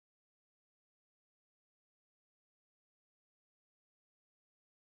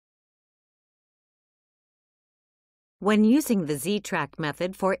When using the Z-track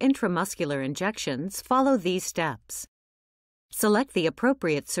method for intramuscular injections, follow these steps. Select the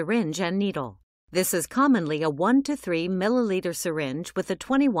appropriate syringe and needle. This is commonly a 1 to 3 milliliter syringe with a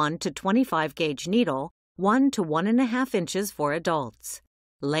 21 to 25 gauge needle, 1 to 1.5 inches for adults.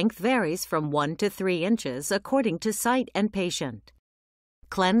 Length varies from 1 to 3 inches according to site and patient.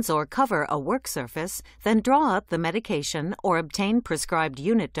 Cleanse or cover a work surface, then draw up the medication or obtain prescribed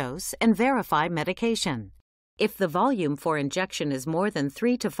unit dose and verify medication. If the volume for injection is more than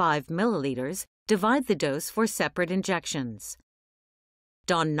 3 to 5 milliliters, divide the dose for separate injections.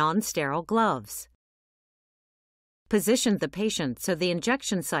 Don non-sterile gloves. Position the patient so the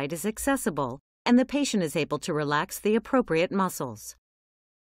injection site is accessible and the patient is able to relax the appropriate muscles.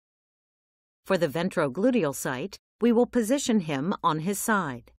 For the ventrogluteal site, we will position him on his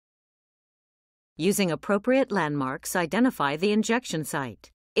side. Using appropriate landmarks, identify the injection site.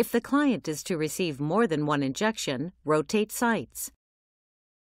 If the client is to receive more than one injection, rotate sites.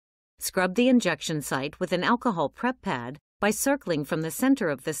 Scrub the injection site with an alcohol prep pad by circling from the center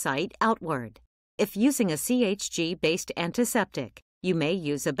of the site outward. If using a CHG-based antiseptic, you may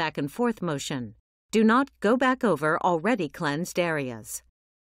use a back and forth motion. Do not go back over already cleansed areas.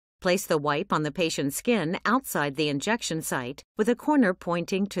 Place the wipe on the patient's skin outside the injection site with a corner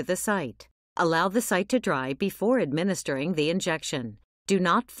pointing to the site. Allow the site to dry before administering the injection. Do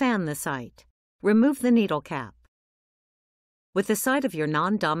not fan the site. Remove the needle cap. With the side of your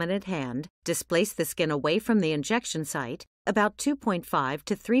non-dominant hand, displace the skin away from the injection site about 2.5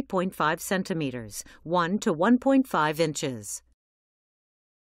 to 3.5 centimeters, 1 to 1.5 inches.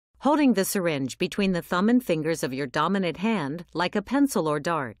 Holding the syringe between the thumb and fingers of your dominant hand like a pencil or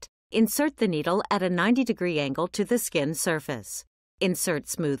dart, insert the needle at a 90-degree angle to the skin surface. Insert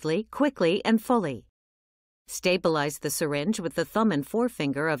smoothly, quickly, and fully. Stabilize the syringe with the thumb and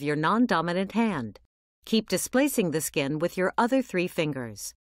forefinger of your non-dominant hand. Keep displacing the skin with your other 3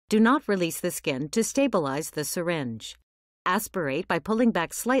 fingers. Do not release the skin to stabilize the syringe. Aspirate by pulling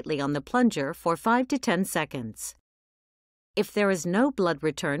back slightly on the plunger for 5 to 10 seconds. If there is no blood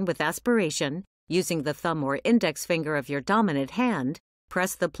return with aspiration, using the thumb or index finger of your dominant hand,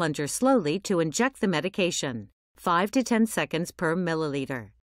 press the plunger slowly to inject the medication, 5 to 10 seconds per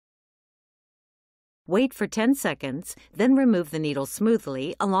milliliter. Wait for 10 seconds, then remove the needle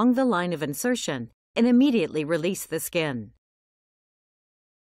smoothly along the line of insertion and immediately release the skin.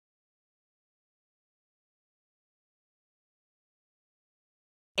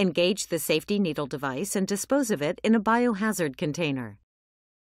 Engage the safety needle device and dispose of it in a biohazard container.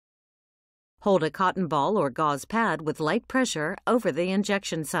 Hold a cotton ball or gauze pad with light pressure over the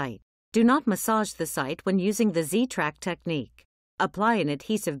injection site. Do not massage the site when using the Z-track technique. Apply an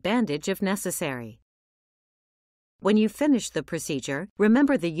adhesive bandage if necessary. When you finish the procedure,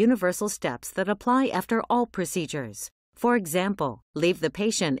 remember the universal steps that apply after all procedures. For example, leave the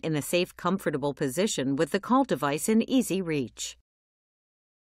patient in a safe, comfortable position with the call device in easy reach.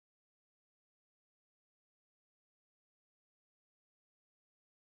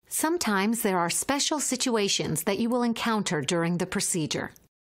 Sometimes there are special situations that you will encounter during the procedure.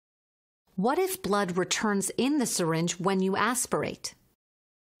 What if blood returns in the syringe when you aspirate?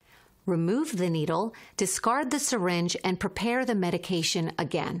 Remove the needle, discard the syringe, and prepare the medication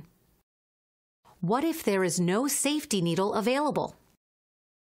again. What if there is no safety needle available?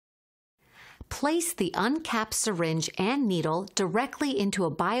 Place the uncapped syringe and needle directly into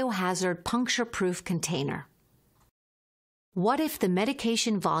a biohazard puncture-proof container. What if the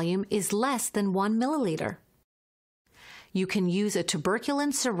medication volume is less than 1 milliliter? You can use a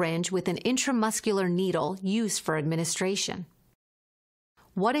tuberculin syringe with an intramuscular needle used for administration.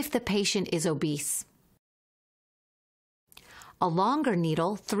 What if the patient is obese? A longer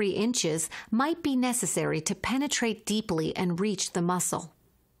needle, 3 inches, might be necessary to penetrate deeply and reach the muscle.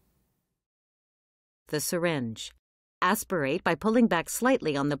 The syringe. Aspirate by pulling back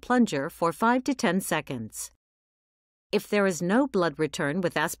slightly on the plunger for 5 to 10 seconds. If there is no blood return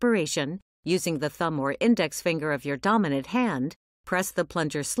with aspiration, using the thumb or index finger of your dominant hand, press the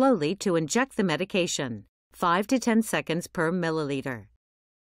plunger slowly to inject the medication, 5 to 10 seconds per milliliter.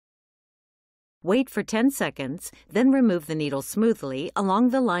 Wait for 10 seconds, then remove the needle smoothly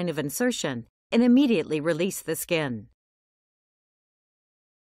along the line of insertion and immediately release the skin.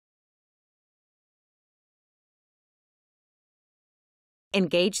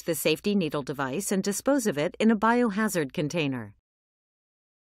 Engage the safety needle device and dispose of it in a biohazard container.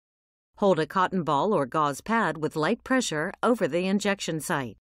 Hold a cotton ball or gauze pad with light pressure over the injection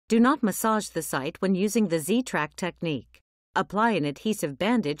site. Do not massage the site when using the Z-track technique. Apply an adhesive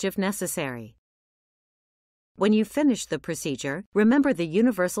bandage if necessary. When you finish the procedure, remember the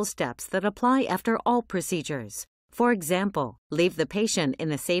universal steps that apply after all procedures. For example, leave the patient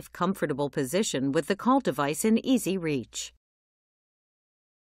in a safe, comfortable position with the call device in easy reach.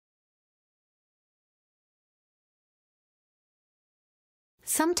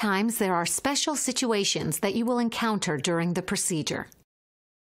 Sometimes there are special situations that you will encounter during the procedure.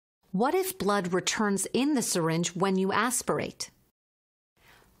 What if blood returns in the syringe when you aspirate?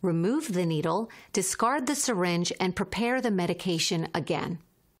 Remove the needle, discard the syringe, and prepare the medication again.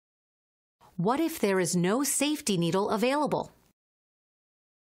 What if there is no safety needle available?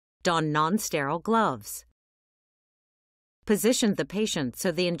 Don non-sterile gloves. Position the patient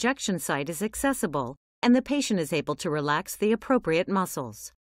so the injection site is accessible and the patient is able to relax the appropriate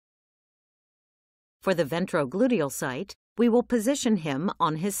muscles. For the ventrogluteal site, we will position him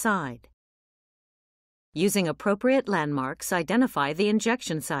on his side. Using appropriate landmarks, identify the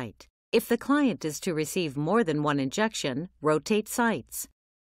injection site. If the client is to receive more than one injection, rotate sites.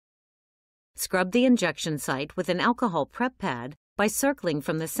 Scrub the injection site with an alcohol prep pad by circling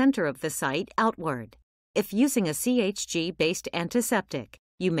from the center of the site outward. If using a CHG-based antiseptic,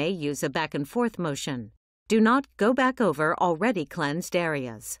 you may use a back-and-forth motion. Do not go back over already cleansed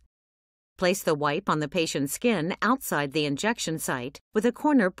areas. Place the wipe on the patient's skin outside the injection site with a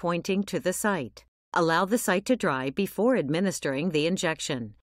corner pointing to the site. Allow the site to dry before administering the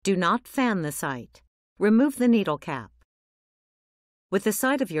injection. Do not fan the site. Remove the needle cap. With the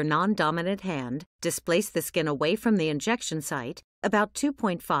side of your non-dominant hand, displace the skin away from the injection site about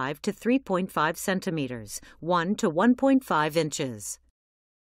 2.5 to 3.5 centimeters, 1 to 1.5 inches.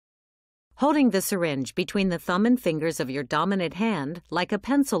 Holding the syringe between the thumb and fingers of your dominant hand like a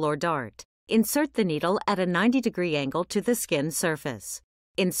pencil or dart, insert the needle at a 90-degree angle to the skin surface.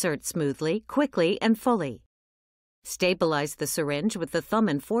 Insert smoothly, quickly, and fully. Stabilize the syringe with the thumb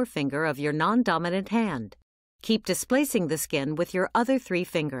and forefinger of your non-dominant hand. Keep displacing the skin with your other 3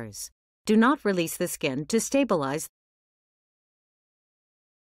 fingers. Do not release the skin to stabilize.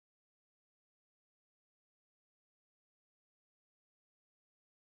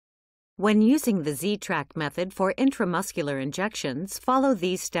 When using the Z-track method for intramuscular injections, follow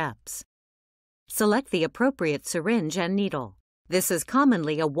these steps. Select the appropriate syringe and needle. This is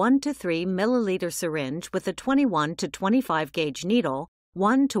commonly a 1 to 3 milliliter syringe with a 21 to 25 gauge needle,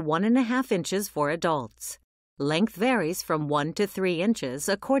 1 to 1.5 inches for adults. Length varies from 1 to 3 inches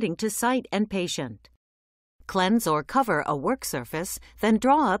according to site and patient. Cleanse or cover a work surface, then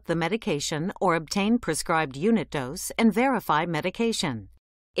draw up the medication or obtain prescribed unit dose and verify medication.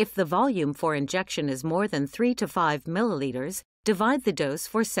 If the volume for injection is more than 3 to 5 milliliters, divide the dose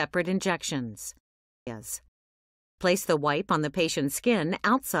for separate injections. Place the wipe on the patient's skin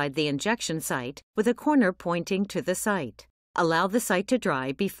outside the injection site with a corner pointing to the site. Allow the site to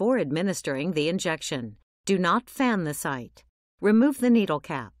dry before administering the injection. Do not fan the site. Remove the needle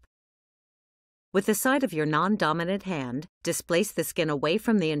cap. With the side of your non-dominant hand, displace the skin away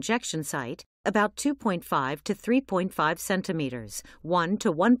from the injection site about 2.5 to 3.5 centimeters, 1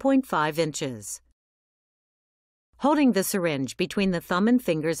 to 1.5 inches. Holding the syringe between the thumb and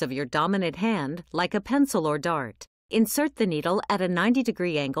fingers of your dominant hand like a pencil or dart, insert the needle at a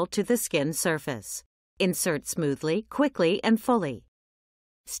 90-degree angle to the skin surface. Insert smoothly, quickly, and fully.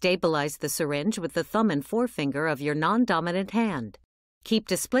 Stabilize the syringe with the thumb and forefinger of your non-dominant hand. Keep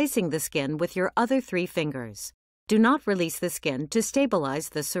displacing the skin with your other 3 fingers. Do not release the skin to stabilize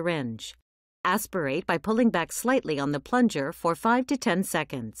the syringe. Aspirate by pulling back slightly on the plunger for 5 to 10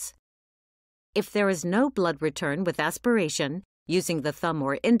 seconds. If there is no blood return with aspiration, using the thumb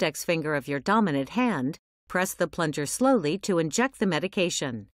or index finger of your dominant hand, press the plunger slowly to inject the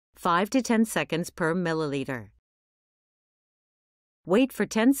medication, 5 to 10 seconds per milliliter. Wait for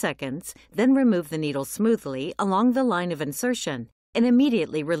 10 seconds, then remove the needle smoothly along the line of insertion and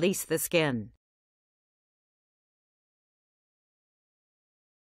immediately release the skin.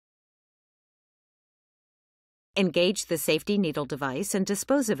 Engage the safety needle device and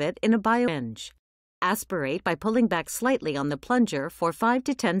dispose of it in a bio-syringe. Aspirate by pulling back slightly on the plunger for 5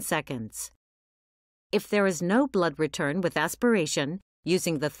 to 10 seconds. If there is no blood return with aspiration,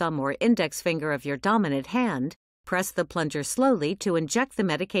 using the thumb or index finger of your dominant hand, press the plunger slowly to inject the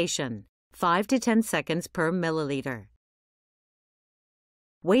medication, 5 to 10 seconds per milliliter.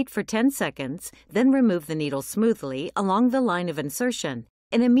 Wait for 10 seconds, then remove the needle smoothly along the line of insertion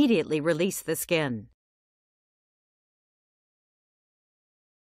and immediately release the skin.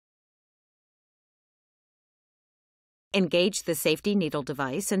 Engage the safety needle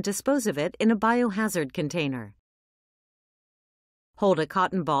device and dispose of it in a biohazard container. Hold a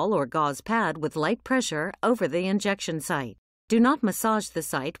cotton ball or gauze pad with light pressure over the injection site. Do not massage the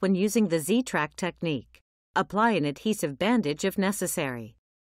site when using the Z-track technique. Apply an adhesive bandage if necessary.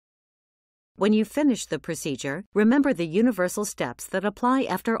 When you finish the procedure, remember the universal steps that apply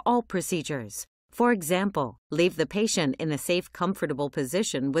after all procedures. For example, leave the patient in a safe, comfortable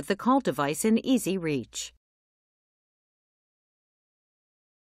position with the call device in easy reach.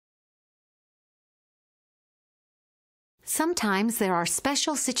 Sometimes there are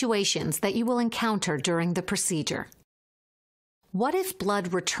special situations that you will encounter during the procedure. What if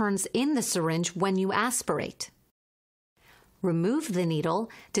blood returns in the syringe when you aspirate? Remove the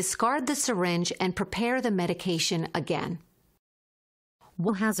needle, discard the syringe, and prepare the medication again.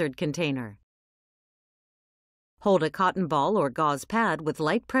 Hazard container. Hold a cotton ball or gauze pad with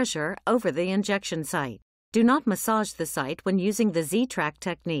light pressure over the injection site. Do not massage the site when using the Z-track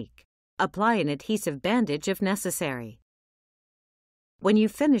technique. Apply an adhesive bandage if necessary. When you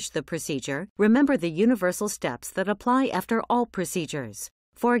finish the procedure, remember the universal steps that apply after all procedures.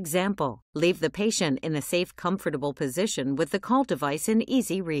 For example, leave the patient in a safe, comfortable position with the call device in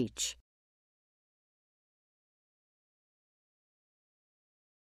easy reach.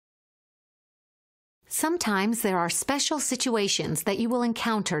 Sometimes there are special situations that you will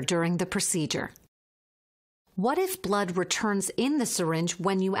encounter during the procedure. What if blood returns in the syringe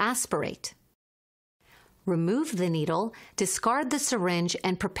when you aspirate? Remove the needle, discard the syringe,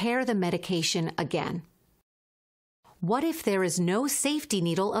 and prepare the medication again. What if there is no safety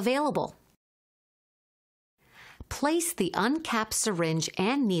needle available? Place the uncapped syringe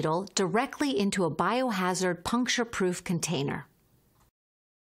and needle directly into a biohazard puncture-proof container.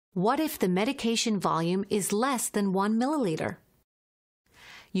 What if the medication volume is less than 1 milliliter?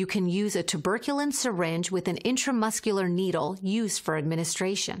 You can use a tuberculin syringe with an intramuscular needle used for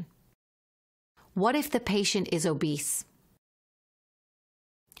administration. What if the patient is obese?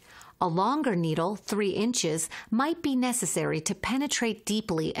 A longer needle, 3 inches, might be necessary to penetrate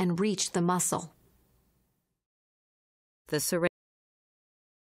deeply and reach the muscle. The syringe.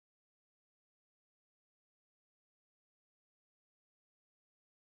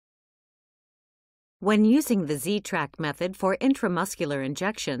 When using the Z-track method for intramuscular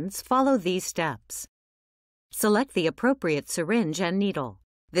injections, follow these steps. Select the appropriate syringe and needle.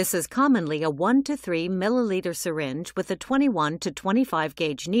 This is commonly a 1 to 3 milliliter syringe with a 21 to 25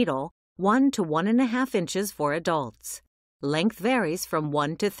 gauge needle, 1 to 1.5 inches for adults. Length varies from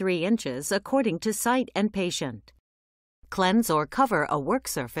 1 to 3 inches according to site and patient. Cleanse or cover a work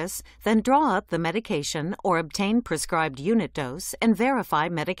surface, then draw up the medication or obtain prescribed unit dose and verify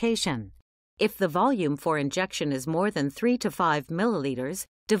medication. If the volume for injection is more than 3 to 5 milliliters,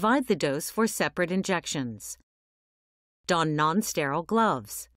 divide the dose for separate injections. Don non-sterile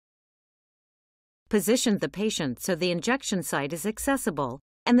gloves. Position the patient so the injection site is accessible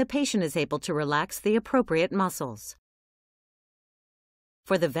and the patient is able to relax the appropriate muscles.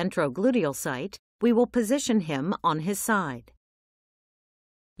 For the ventrogluteal site, we will position him on his side.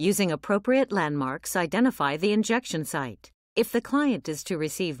 Using appropriate landmarks, identify the injection site. If the client is to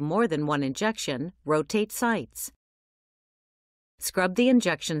receive more than 1 injection, rotate sites. Scrub the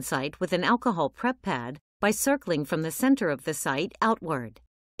injection site with an alcohol prep pad by circling from the center of the site outward.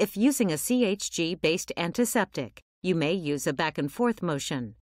 If using a CHG-based antiseptic, you may use a back-and-forth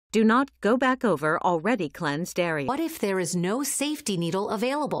motion. Do not go back over already cleansed areas. What if there is no safety needle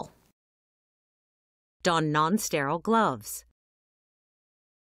available? Don non-sterile gloves.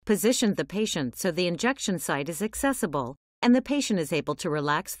 Position the patient so the injection site is accessible and the patient is able to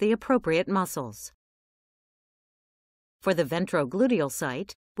relax the appropriate muscles. For the ventrogluteal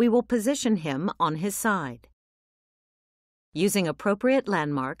site, we will position him on his side. Using appropriate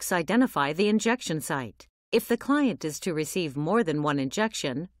landmarks, identify the injection site. If the client is to receive more than 1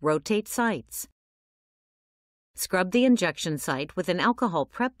 injection, rotate sites. Scrub the injection site with an alcohol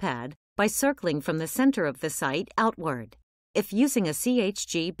prep pad by circling from the center of the site outward. If using a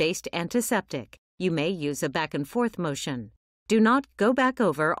CHG-based antiseptic, you may use a back-and-forth motion. Do not go back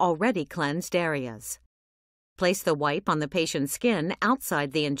over already cleansed areas. Place the wipe on the patient's skin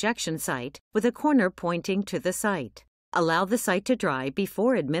outside the injection site with a corner pointing to the site. Allow the site to dry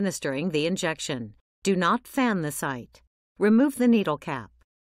before administering the injection. Do not fan the site. Remove the needle cap.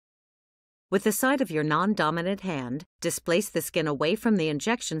 With the side of your non-dominant hand, displace the skin away from the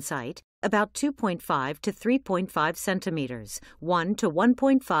injection site about 2.5 to 3.5 centimeters, 1 to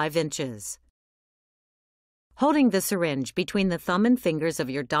 1.5 inches. Holding the syringe between the thumb and fingers of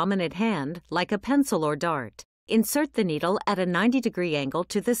your dominant hand like a pencil or dart, insert the needle at a 90-degree angle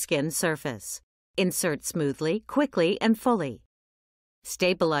to the skin surface. Insert smoothly, quickly, and fully.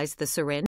 Stabilize the syringe